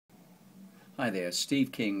Hi there,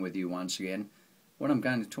 Steve King with you once again. What I'm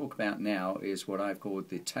going to talk about now is what I've called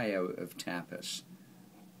the Tao of Tapas.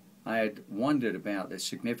 I had wondered about the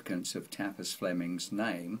significance of Tapas Fleming's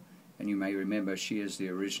name, and you may remember she is the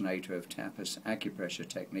originator of Tapas acupressure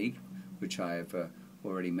technique, which I have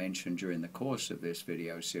already mentioned during the course of this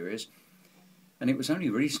video series. And it was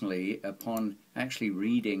only recently, upon actually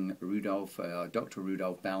reading Dr.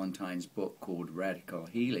 Rudolph Ballantyne's book called Radical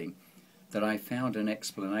Healing, that I found an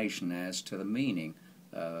explanation as to the meaning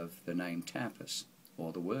of the name tapas,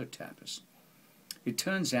 or the word tapas. It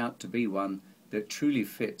turns out to be one that truly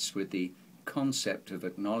fits with the concept of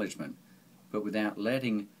acknowledgement, but without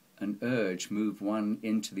letting an urge move one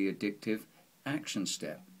into the addictive action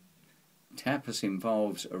step. Tapas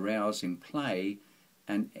involves arousing play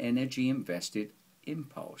and energy-invested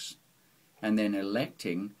impulse, and then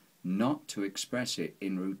electing not to express it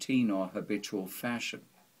in routine or habitual fashion.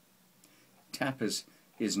 Tapas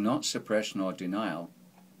is not suppression or denial,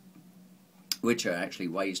 which are actually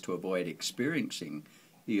ways to avoid experiencing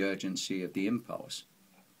the urgency of the impulse.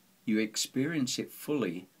 You experience it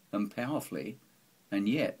fully and powerfully, and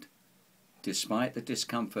yet, despite the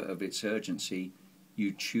discomfort of its urgency,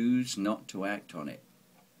 you choose not to act on it.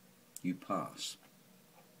 You pass.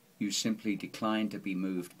 You simply decline to be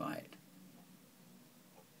moved by it.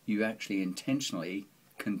 You actually intentionally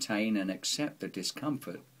contain and accept the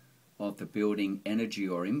discomfort of the building energy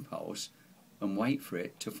or impulse and wait for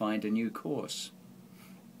it to find a new course.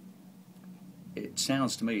 It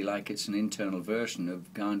sounds to me like it's an internal version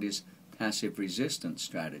of Gandhi's passive resistance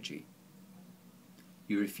strategy.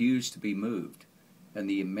 You refuse to be moved, and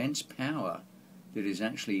the immense power that is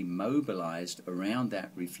actually mobilized around that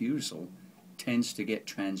refusal tends to get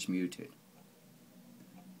transmuted.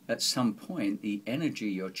 At some point, the energy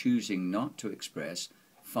you're choosing not to express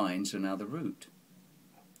finds another route.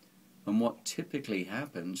 And what typically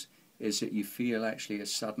happens is that you feel actually a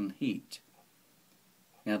sudden heat.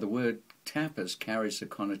 Now, the word tapas carries a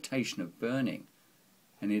connotation of burning,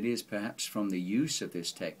 and it is perhaps from the use of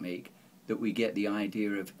this technique that we get the idea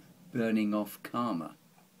of burning off karma.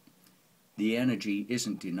 The energy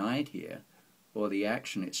isn't denied here, or the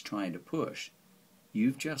action it's trying to push.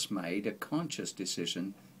 You've just made a conscious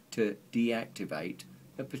decision to deactivate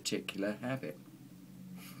a particular habit.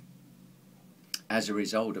 As a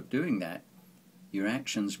result of doing that, your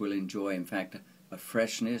actions will enjoy, in fact, a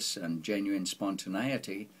freshness and genuine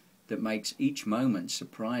spontaneity that makes each moment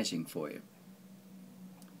surprising for you.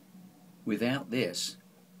 Without this,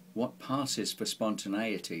 what passes for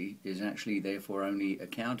spontaneity is actually therefore only a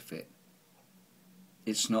counterfeit.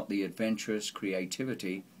 It's not the adventurous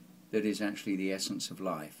creativity that is actually the essence of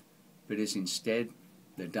life, but is instead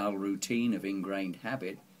the dull routine of ingrained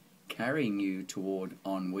habit carrying you toward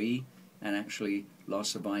ennui and actually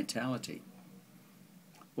loss of vitality.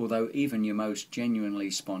 Although even your most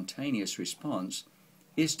genuinely spontaneous response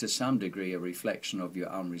is to some degree a reflection of your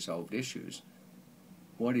unresolved issues,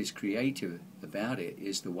 what is creative about it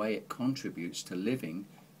is the way it contributes to living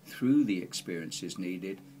through the experiences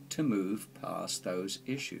needed to move past those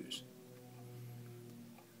issues.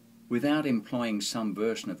 Without employing some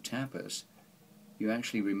version of tapas, you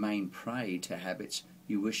actually remain prey to habits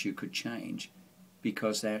you wish you could change,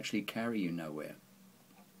 because they actually carry you nowhere.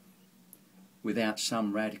 Without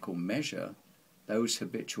some radical measure, those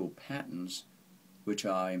habitual patterns, which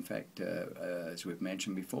are in fact, as we've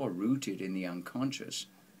mentioned before, rooted in the unconscious,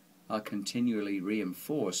 are continually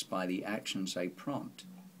reinforced by the actions they prompt,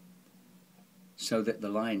 so that the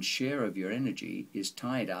lion's share of your energy is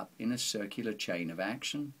tied up in a circular chain of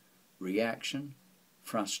action, reaction,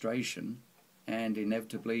 frustration, and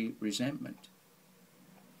inevitably resentment.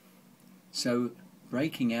 So,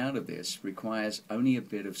 breaking out of this requires only a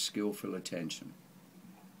bit of skillful attention.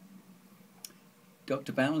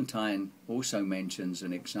 Dr. Ballantyne also mentions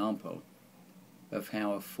an example of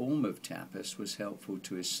how a form of tapas was helpful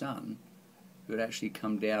to his son, who had actually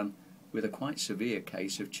come down with a quite severe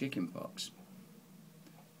case of chickenpox.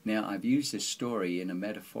 Now, I've used this story in a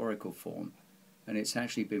metaphorical form, and it's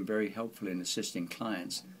actually been very helpful in assisting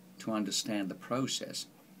clients to understand the process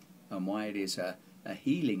and why it is a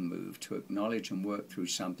healing move to acknowledge and work through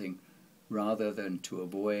something rather than to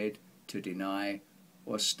avoid, to deny,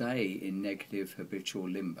 or stay in negative habitual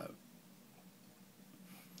limbo.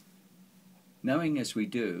 Knowing as we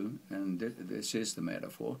do, and this is the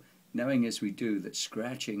metaphor, knowing as we do that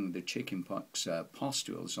scratching the chickenpox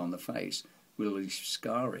pustules on the face will leave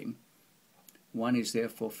scarring, one is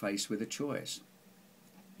therefore faced with a choice.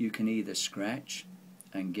 You can either scratch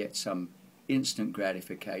and get some instant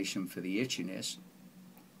gratification for the itchiness,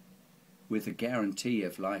 with a guarantee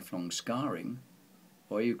of lifelong scarring,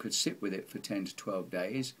 or you could sit with it for 10 to 12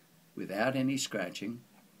 days without any scratching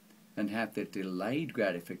and have the delayed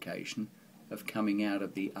gratification of coming out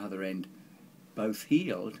of the other end both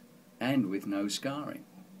healed and with no scarring.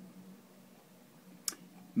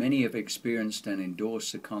 Many have experienced and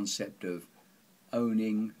endorsed the concept of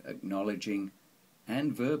owning, acknowledging,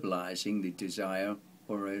 and verbalizing the desire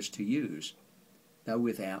or urge to use, though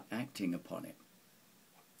without acting upon it,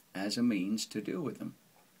 as a means to deal with them.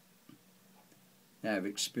 They have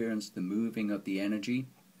experienced the moving of the energy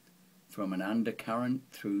from an undercurrent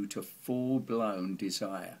through to full-blown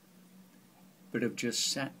desire, but have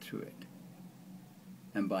just sat through it,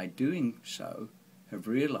 and by doing so have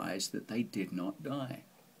realized that they did not die,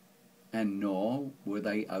 and nor were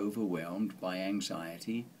they overwhelmed by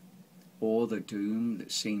anxiety or the doom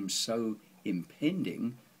that seemed so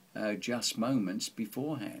impending just moments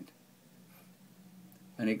beforehand.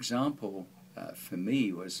 An example for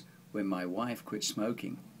me was when my wife quit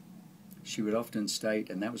smoking. She would often state,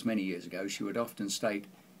 and that was many years ago, she would often state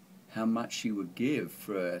how much she would give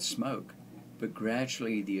for a smoke, but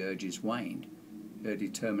gradually the urges waned, her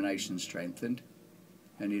determination strengthened,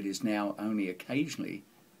 and it is now only occasionally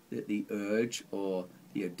that the urge or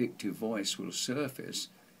the addictive voice will surface,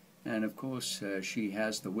 and of course she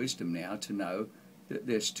has the wisdom now to know that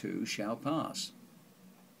this too shall pass.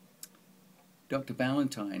 Dr.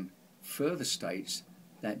 Ballantyne further states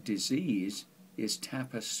that disease is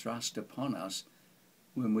tapas thrust upon us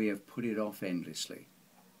when we have put it off endlessly.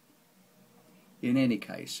 In any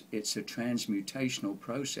case, it's a transmutational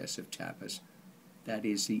process of tapas that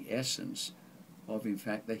is the essence of, in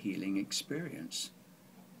fact, the healing experience.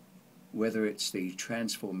 Whether it's the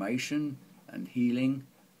transformation and healing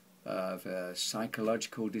of a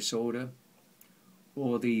psychological disorder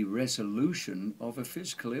or the resolution of a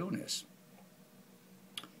physical illness.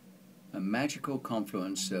 A magical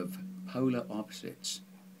confluence of polar opposites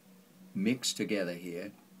mixed together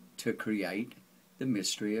here to create the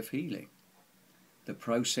mystery of healing. The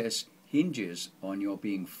process hinges on your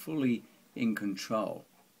being fully in control,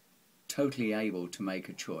 totally able to make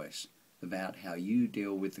a choice about how you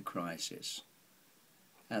deal with the crisis.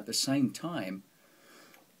 At the same time,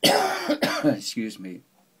 excuse me,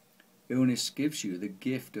 illness gives you the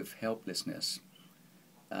gift of helplessness.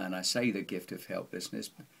 And I say the gift of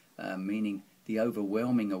helplessness, meaning the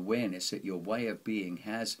overwhelming awareness that your way of being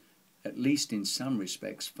has, at least in some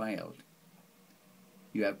respects, failed.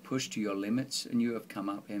 You have pushed to your limits and you have come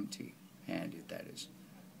up empty-handed, that is.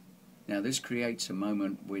 Now this creates a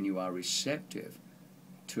moment when you are receptive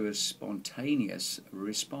to a spontaneous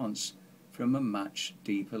response from a much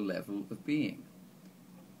deeper level of being.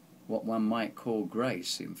 What one might call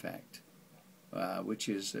grace, in fact, which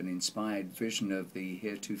is an inspired vision of the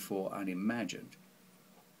heretofore unimagined.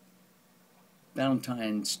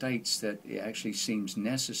 Ballantyne states that it actually seems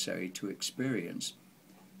necessary to experience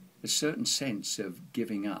a certain sense of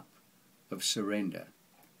giving up, of surrender,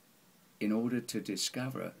 in order to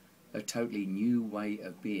discover a totally new way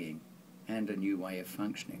of being and a new way of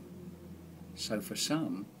functioning. So for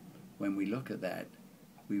some, when we look at that,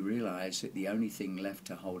 we realize that the only thing left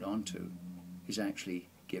to hold on to is actually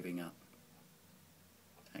giving up.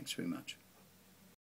 Thanks very much.